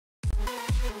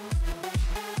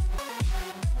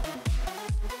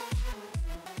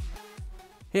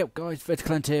Hey up guys,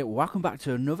 Verticalent here, welcome back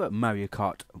to another Mario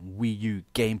Kart Wii U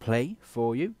gameplay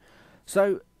for you.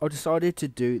 So, I decided to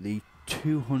do the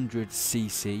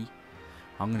 200cc.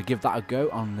 I'm going to give that a go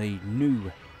on the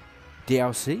new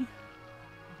DLC.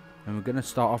 And we're going to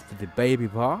start off with the Baby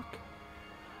Park.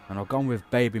 And I've gone with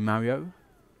Baby Mario.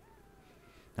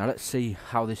 Now let's see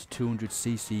how this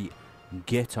 200cc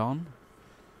get on.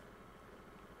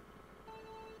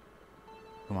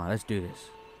 Come on, let's do this.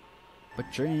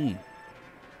 Ba-ching!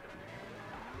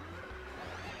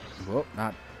 Well,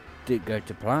 that did go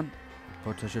to plan,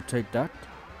 but I should take that.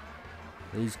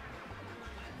 These...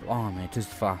 Oh man, it is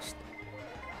fast.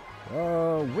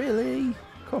 Oh, really?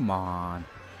 Come on.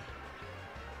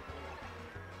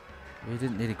 We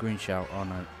didn't need a green shout, oh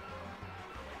no.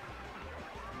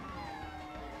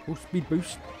 Oh, speed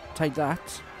boost. Take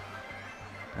that.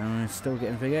 And we're still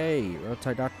getting VA. I'll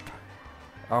take that.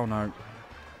 Oh no.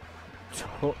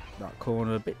 Took that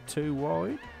corner a bit too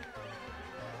wide.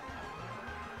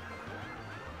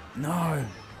 No!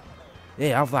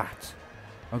 Yeah, have that.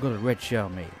 I've got a red shell,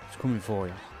 mate. It's coming for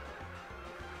you.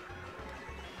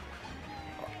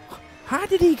 How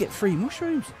did he get 3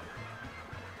 mushrooms?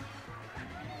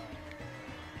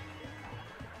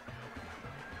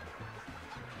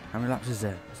 How many laps is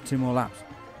there? It's 2 more laps.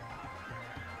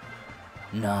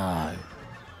 No.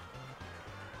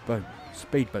 Boom.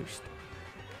 Speed boost.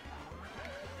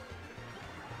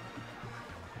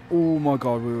 Oh my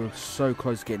god, we were so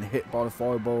close to getting hit by the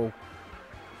fireball.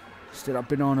 Still that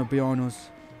banana behind us.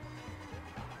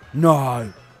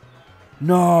 No!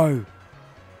 No!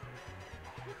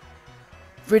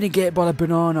 If we didn't get hit by the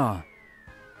banana,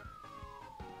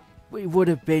 we would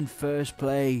have been first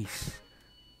place.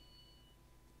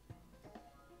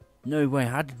 No way,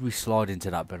 how did we slide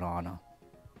into that banana?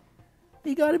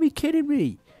 You gotta be kidding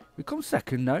me. We come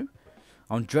second though.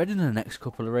 I'm dreading the next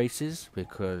couple of races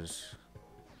because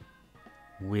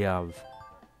we have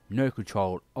no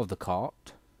control of the kart.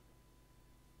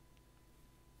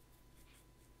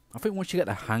 I think once you get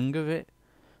the hang of it,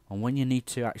 and when you need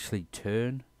to actually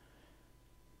turn,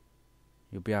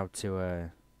 you'll be able to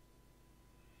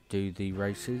do the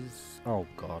races. Oh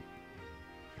god,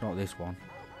 not this one.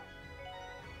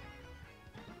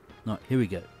 No, here we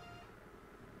go.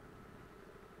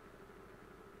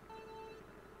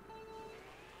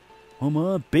 Come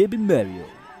on, Baby Mario.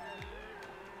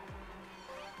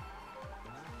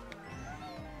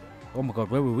 Oh my god,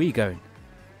 where were we going?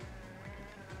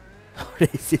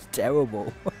 This is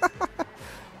terrible.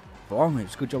 Blimey,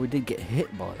 it's a good job we didn't get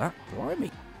hit by that.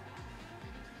 Blimey.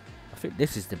 I think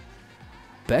this is the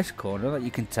best corner that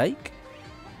you can take.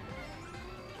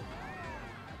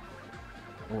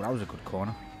 Oh, that was a good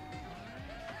corner.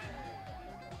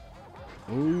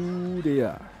 Oh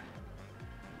dear.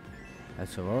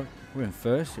 That's alright. We're in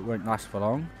first. It won't last for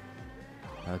long.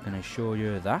 I can assure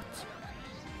you of that.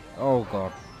 Oh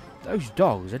god. Those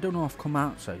dogs, I don't know if I've come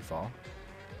out so far.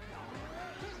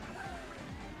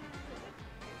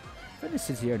 I think this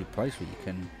is the only place where you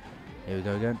can... Here we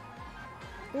go again.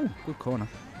 Oh, good corner.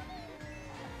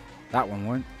 That one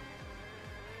won't.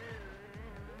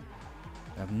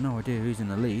 I have no idea who's in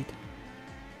the lead.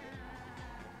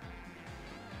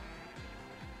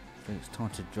 I think it's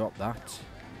time to drop that.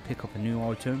 Pick up a new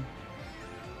item.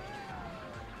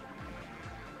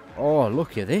 Oh,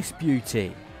 look at this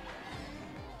beauty.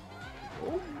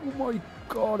 Oh my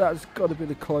god, that's got to be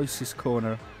the closest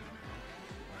corner.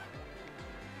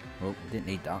 Oh, didn't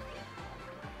need that.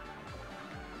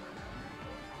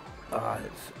 Ah,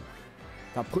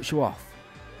 that puts you off.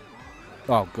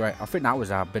 Oh, great. I think that was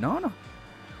our banana.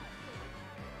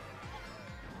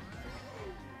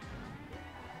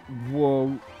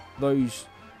 Whoa, those...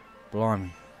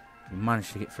 Blimey. We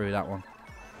managed to get through that one.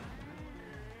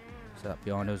 Set that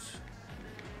behind us.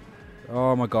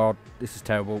 Oh my god, this is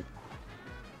terrible.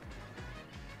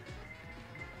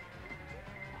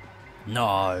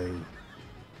 No.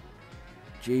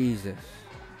 Jesus.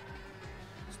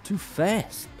 It's too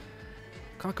fast.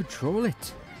 Can't control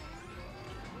it.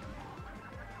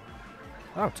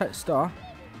 Oh, take the star.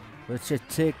 Let's just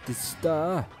take the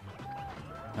star.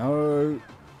 No.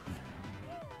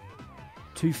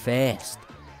 Too fast.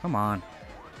 Come on.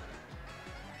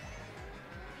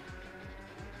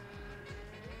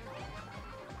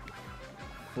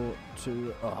 Four,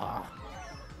 two,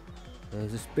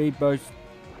 There's a speed boost.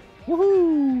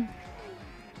 Woohoo!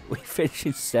 We finished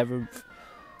in 7th.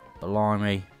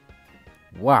 Blimey.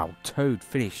 Wow, Toad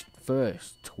finished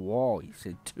first twice.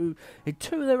 In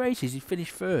two of the races, he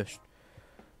finished first.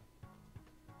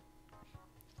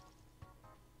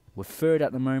 We're third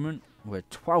at the moment. We're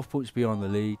 12 points behind the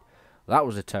lead. That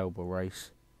was a terrible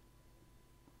race.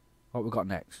 What we got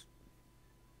next?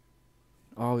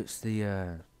 Oh, it's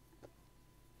the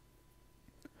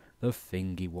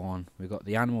thingy one. We got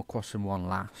the Animal Crossing one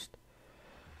last.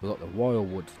 We got the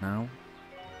Wildwoods now.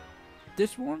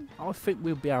 This one, I think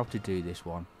we'll be able to do this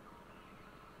one.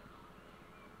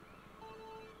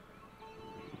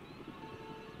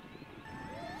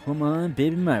 Come on,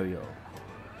 baby Mario.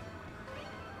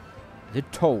 The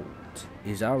Toad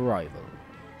is our rival.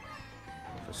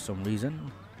 For some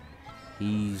reason,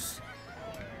 he's...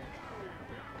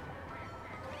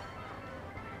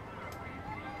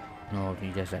 No,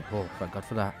 he just like, oh, thank God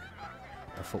for that.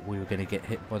 I thought we were going to get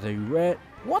hit by the red...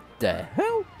 What the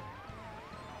hell?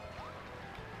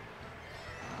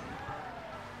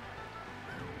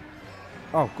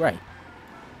 Oh, great.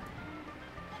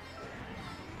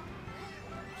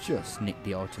 Just nicked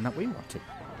the item that we wanted.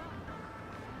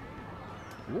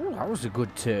 Oh, that was a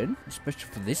good turn, especially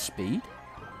for this speed.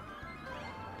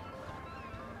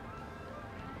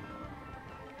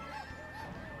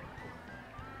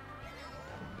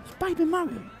 It's Baby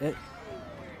Mario.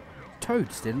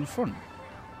 Toad still in front.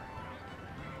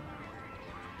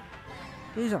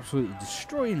 He's absolutely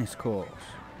destroying this course.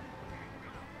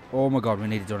 Oh my God, we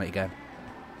need to do it again.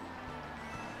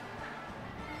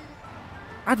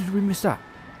 How did we miss that?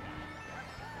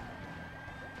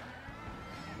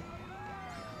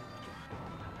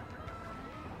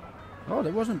 Oh,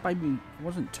 there wasn't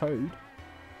Toad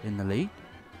in the lead.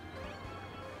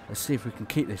 Let's see if we can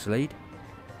keep this lead.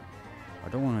 I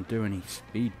don't want to do any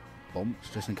speed bumps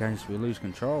just in case we lose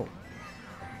control.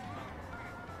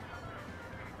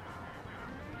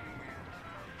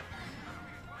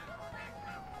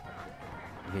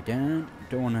 Get down.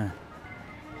 Don't want to.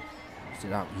 Is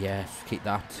it out? Yes, keep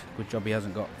that. Good job he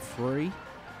hasn't got 3.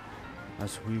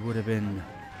 As we would have been.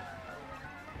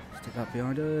 Stick that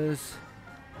behind us.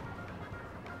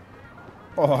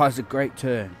 Oh, that's a great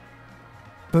turn.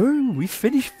 Boom, we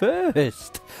finished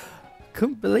first.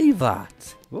 Couldn't believe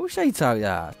that. What was I tell you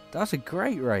that? That's a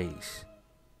great race.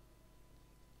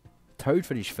 Toad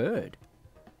finished 3rd.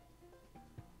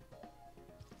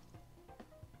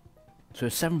 So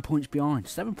 7 points behind.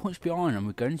 7 points behind, and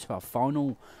we're going to our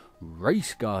final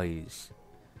race, guys.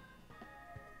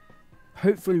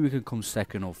 Hopefully we can come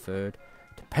 2nd or 3rd,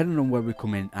 depending on where we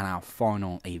come in at our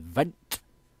final event,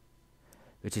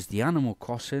 which is the Animal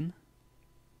Crossing.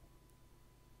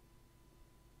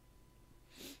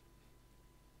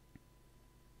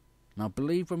 Now, I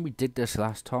believe when we did this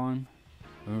last time,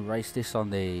 when we raced this on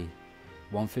the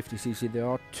 150cc, there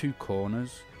are 2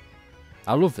 corners.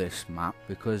 I love this map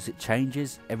because it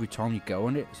changes every time you go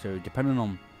on it. So depending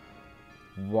on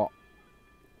what,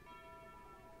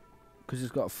 because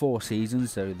it's got 4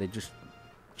 seasons, so they just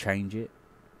change it.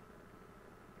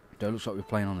 It looks like we're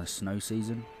playing on the snow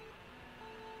season.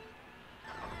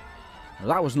 Well,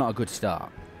 that was not a good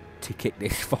start to kick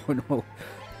this final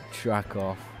track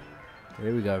off.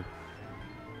 Here we go.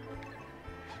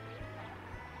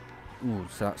 Ooh,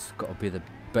 so that's got to be the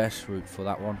best route for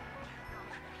that one.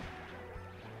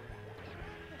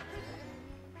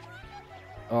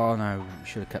 Oh no, we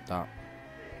should have kept that.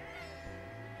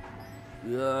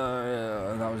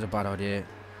 Yeah, that was a bad idea.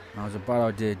 That was a bad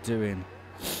idea doing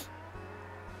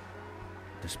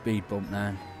the speed bump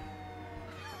there.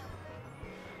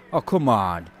 Oh, come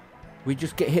on. We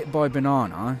just get hit by a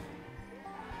banana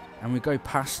and we go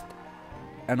past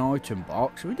an item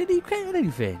box. We didn't even get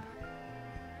anything.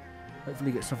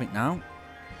 Hopefully get something now.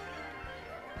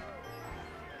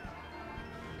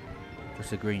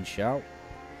 Just a green shell.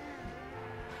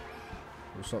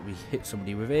 Looks like we hit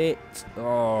somebody with it.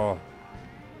 Oh.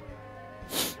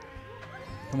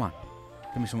 Come on.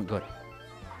 Give me something good.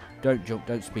 Don't jump.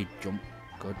 Don't speed jump.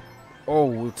 Good. Oh,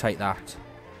 we'll take that.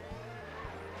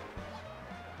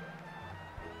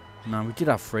 No, we did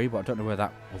have 3, but I don't know where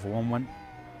that other one went.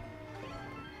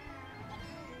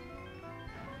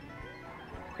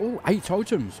 Oh, 8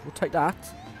 items. We'll take that.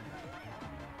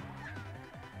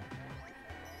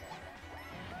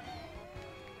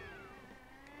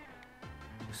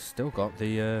 Still got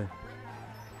the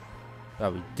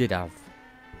oh, we did have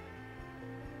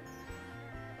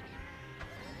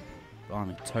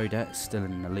Blimey, Toadette still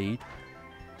in the lead.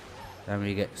 Then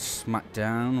we get smacked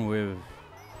down with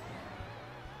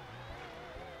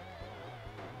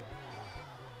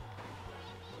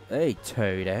hey,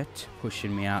 Toadette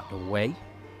pushing me out the way.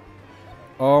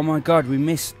 Oh my God, we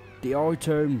missed the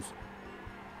items.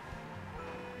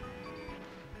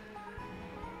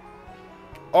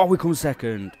 Oh, we come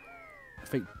 2nd. I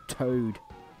think Toad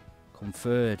come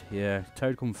 3rd. Yeah,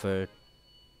 Toad come 3rd.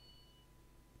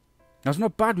 That's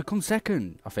not bad. We come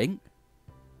 2nd, I think.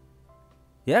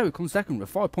 Yeah, we come 2nd. We're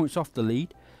 5 points off the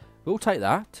lead. We'll take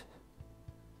that.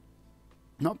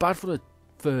 Not bad for the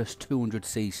first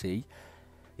 200cc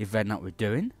event that we're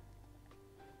doing.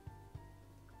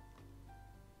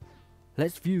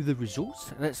 Let's view the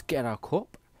results. Let's get our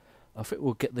cup. I think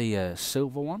we'll get the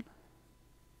silver one.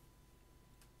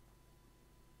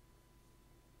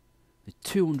 The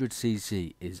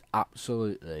 200cc is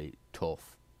absolutely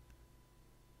tough.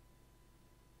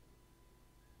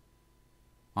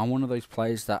 I'm one of those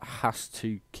players that has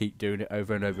to keep doing it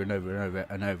over and over and over and over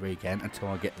and over again until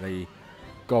I get the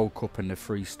gold cup and the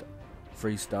 3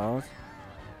 stars.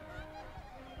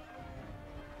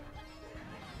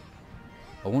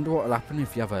 I wonder what will happen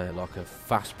if you have like a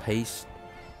fast-paced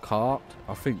kart.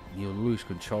 I think you'll lose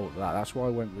control of that. That's why I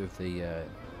went with the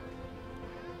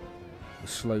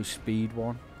slow speed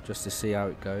one, just to see how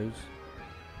it goes.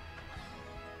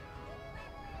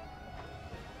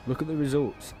 Look at the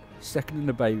results. 2nd in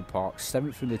the Baby Park,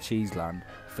 7th in the Cheese Land,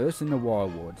 1st in the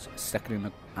Wildwoods, 2nd in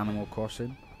the Animal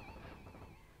Crossing.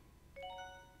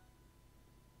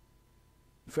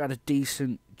 If we had a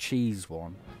decent cheese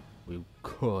one, we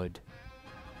could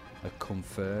have come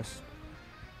 1st.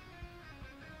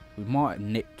 We might have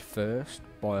nicked 1st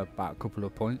by about a couple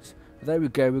of points. But there we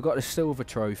go, we got the silver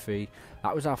trophy.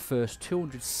 That was our first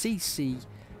 200cc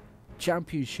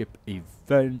championship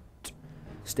event.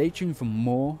 Stay tuned for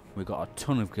more. We've got a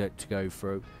ton of to go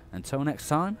through. Until next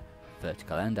time,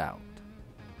 Vertical End out.